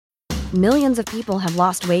Millions of people have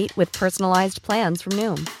lost weight with personalized plans from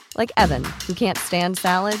Noom. Like Evan, who can't stand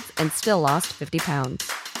salads and still lost 50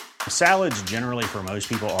 pounds. Salads generally for most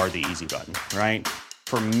people are the easy button, right?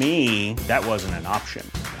 For me, that wasn't an option.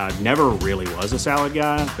 I never really was a salad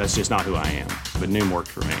guy. That's just not who I am. But Noom worked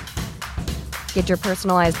for me. Get your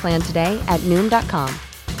personalized plan today at Noom.com.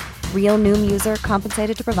 Real Noom user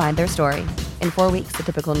compensated to provide their story. In 4 weeks, the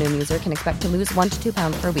typical Noom user can expect to lose 1 to 2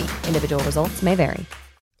 pounds per week. Individual results may vary.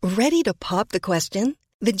 Ready to pop the question?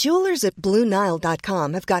 The jewelers at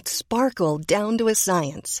BlueNile.com have got sparkle down to a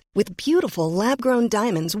science with beautiful lab-grown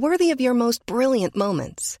diamonds worthy of your most brilliant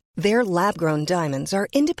moments. Their lab-grown diamonds are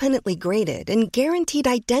independently graded and guaranteed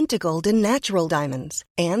identical to natural diamonds,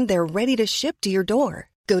 and they're ready to ship to your door.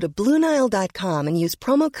 Go to BlueNile.com and use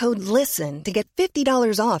promo code LISTEN to get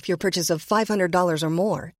 $50 off your purchase of $500 or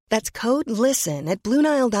more. That's code LISTEN at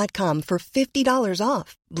BlueNile.com for $50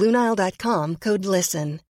 off. BlueNile.com, code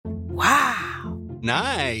LISTEN. Wow.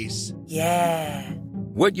 Nice. Yeah.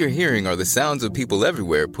 What you're hearing are the sounds of people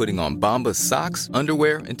everywhere putting on Bombas socks,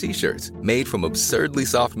 underwear, and T-shirts made from absurdly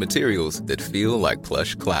soft materials that feel like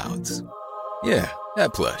plush clouds. Yeah,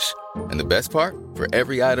 that plush. And the best part? For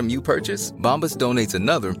every item you purchase, Bombas donates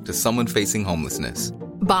another to someone facing homelessness.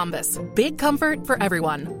 Bombas. Big comfort for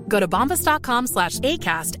everyone. Go to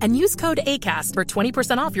bombas.com/ACAST and use code ACAST for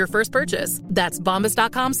 20% off your first purchase. That's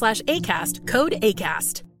bombas.com/ACAST. Code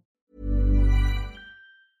ACAST.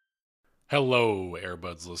 Hello,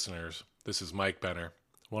 Airbuds listeners. This is Mike Benner,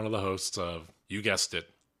 one of the hosts of, you guessed it,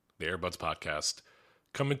 the Airbuds podcast,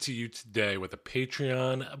 coming to you today with a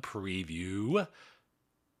Patreon preview. If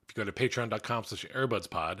you go to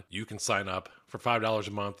patreon.com/airbudspod, you can sign up for $5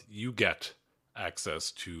 a month. You get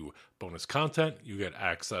access to bonus content. You get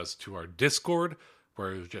access to our Discord,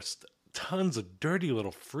 where there's just tons of dirty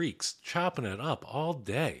little freaks chopping it up all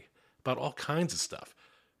day about all kinds of stuff.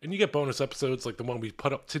 And you get bonus episodes like the one we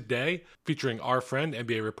put up today, featuring our friend,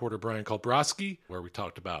 NBA reporter Brian Kolbrowski, where we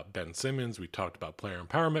talked about Ben Simmons, we talked about player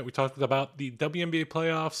empowerment, we talked about the WNBA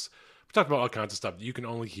playoffs, we talked about all kinds of stuff that you can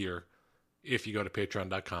only hear if you go to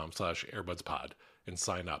patreon.com/airbudspod and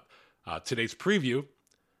sign up. Today's preview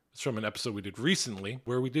is from an episode we did recently,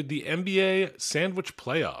 where we did the NBA Sandwich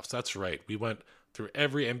Playoffs. That's right. We went through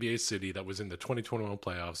every NBA city that was in the 2021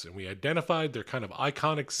 playoffs, and we identified their kind of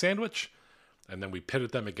iconic sandwich, and then we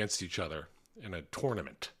pitted them against each other in a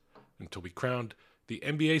tournament until we crowned the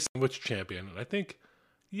NBA Sandwich Champion. And I think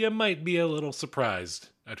you might be a little surprised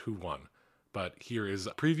at who won. But here is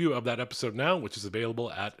a preview of that episode now, which is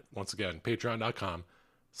available at, once again,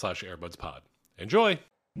 patreon.com/airbudspod. Enjoy!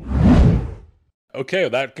 Okay,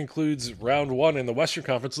 that concludes round one in the Western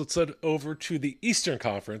Conference. Let's head over to the Eastern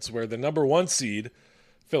Conference, where the number one seed,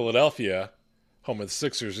 Philadelphia, home of the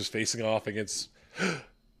Sixers, is facing off against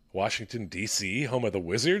Washington, D.C., home of the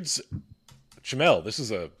Wizards. Jamel, this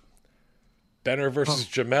is a Benner versus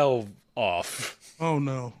Jamel off. Oh,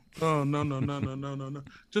 no. Oh, no.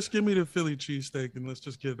 Just give me the Philly cheesesteak and let's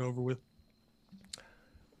just get it over with.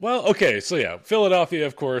 Well, okay, so yeah, Philadelphia,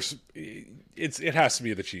 of course, it has to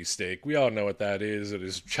be the cheesesteak. We all know what that is. It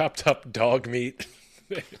is chopped up dog meat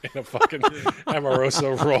in a fucking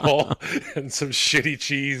Amoroso roll and some shitty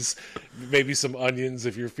cheese, maybe some onions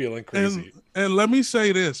if you're feeling crazy. And let me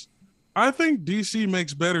say this. I think DC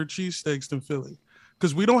makes better cheesesteaks than Philly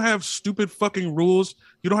because we don't have stupid fucking rules.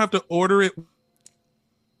 You don't have to order it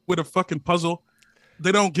with a fucking puzzle.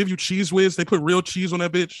 They don't give you Cheese Whiz. They put real cheese on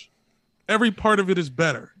that bitch. Every part of it is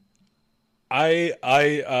better. I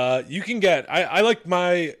like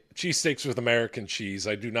my cheesesteaks with American cheese.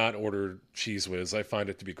 I do not order Cheese Whiz. I find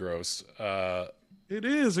it to be gross. It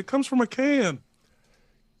is. It comes from a can.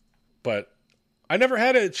 But I never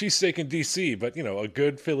had a cheesesteak in D.C., but, you know, a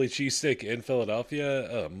good Philly cheesesteak in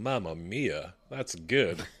Philadelphia, mamma mia, that's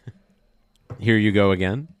good. Here you go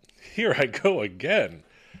again. Here I go again.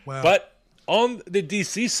 Wow. But on the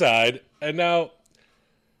D.C. side, and now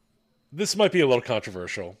this might be a little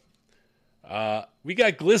controversial, we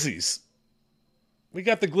got glizzies. We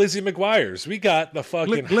got the Glizzy McGuires. We got the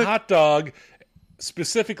fucking hot dog,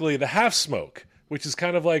 specifically the half smoke, which is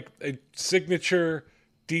kind of like a signature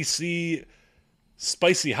DC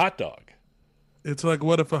spicy hot dog. It's like,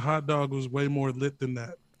 what if a hot dog was way more lit than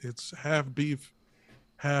that? It's half beef,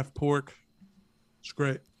 half pork. It's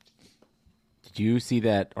great. Did you see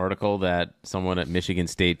that article that someone at Michigan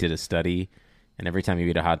State did a study, and every time you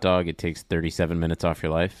eat a hot dog, it takes 37 minutes off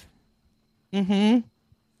your life? Mm-hmm.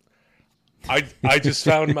 I just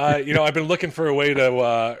found I've been looking for a way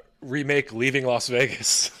to remake Leaving Las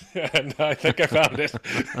Vegas, and I think I found it.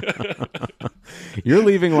 You're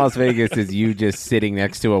Leaving Las Vegas is you just sitting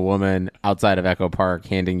next to a woman outside of Echo Park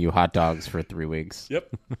handing you hot dogs for 3 weeks.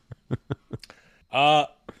 Yep.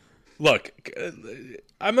 Look,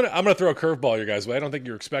 I'm gonna throw a curveball your guys' way. I don't think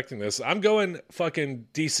you're expecting this. I'm going fucking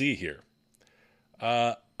DC here.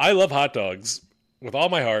 I love hot dogs with all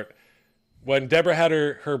my heart. When Deborah had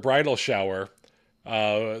her bridal shower,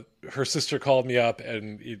 her sister called me up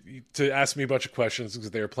and to ask me a bunch of questions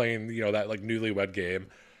because they were playing, that like newlywed game.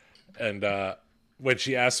 And when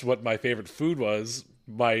she asked what my favorite food was,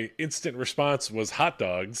 my instant response was hot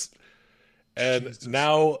dogs. And Jesus.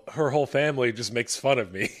 Now her whole family just makes fun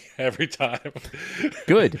of me every time.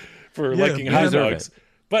 Good. For liking hot dogs.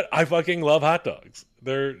 But I fucking love hot dogs.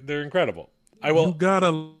 They're incredible. You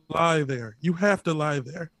gotta lie there. You have to lie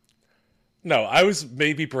there. No, I was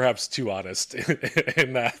maybe perhaps too honest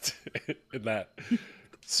in that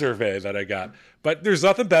survey that I got. But there's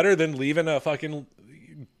nothing better than leaving a fucking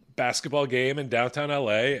basketball game in downtown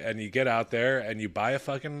LA and you get out there and you buy a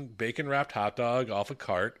fucking bacon wrapped hot dog off a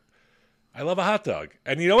cart. I love a hot dog.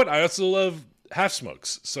 And you know what? I also love half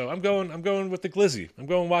smokes. So I'm going with the glizzy. I'm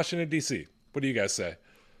going Washington DC. What do you guys say?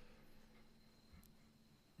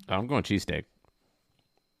 I'm going cheesesteak.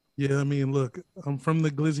 Yeah, I mean, look, I'm from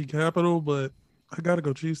the glizzy capital, but I gotta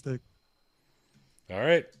go cheesesteak. All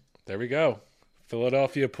right, there we go.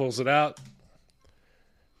 Philadelphia pulls it out,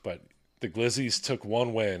 but the Glizzies took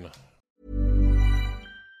one win.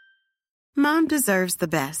 Mom deserves the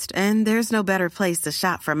best, and there's no better place to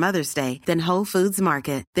shop for Mother's Day than Whole Foods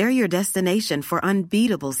Market. They're your destination for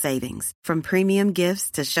unbeatable savings, from premium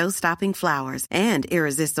gifts to show-stopping flowers and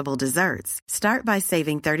irresistible desserts. Start by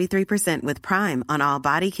saving 33% with Prime on all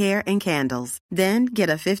body care and candles. Then get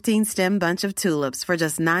a 15-stem bunch of tulips for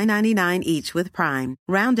just $9.99 each with Prime.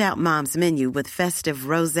 Round out Mom's menu with festive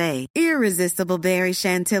rosé, irresistible berry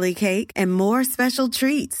chantilly cake, and more special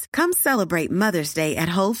treats. Come celebrate Mother's Day at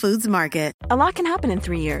Whole Foods Market. A lot can happen in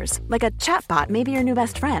 3 years, like a chatbot may be your new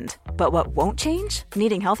best friend. But what won't change?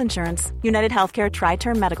 Needing health insurance. United Healthcare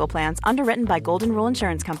Tri-Term Medical Plans, underwritten by Golden Rule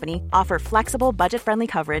Insurance Company, offer flexible, budget-friendly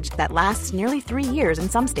coverage that lasts nearly 3 years in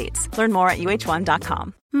some states. Learn more at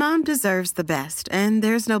UH1.com. Mom deserves the best, and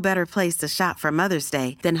there's no better place to shop for Mother's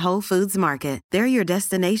Day than Whole Foods Market. They're your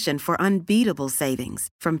destination for unbeatable savings,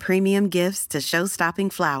 from premium gifts to show-stopping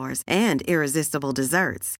flowers and irresistible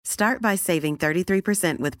desserts. Start by saving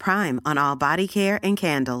 33% with Prime on all body care and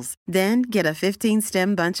candles. Then get a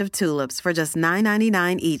 15-stem bunch of tulips for just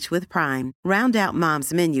 $9.99 each with Prime. Round out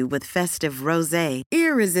Mom's menu with festive rosé,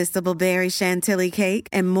 irresistible berry chantilly cake,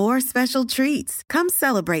 and more special treats. Come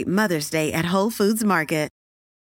celebrate Mother's Day at Whole Foods Market.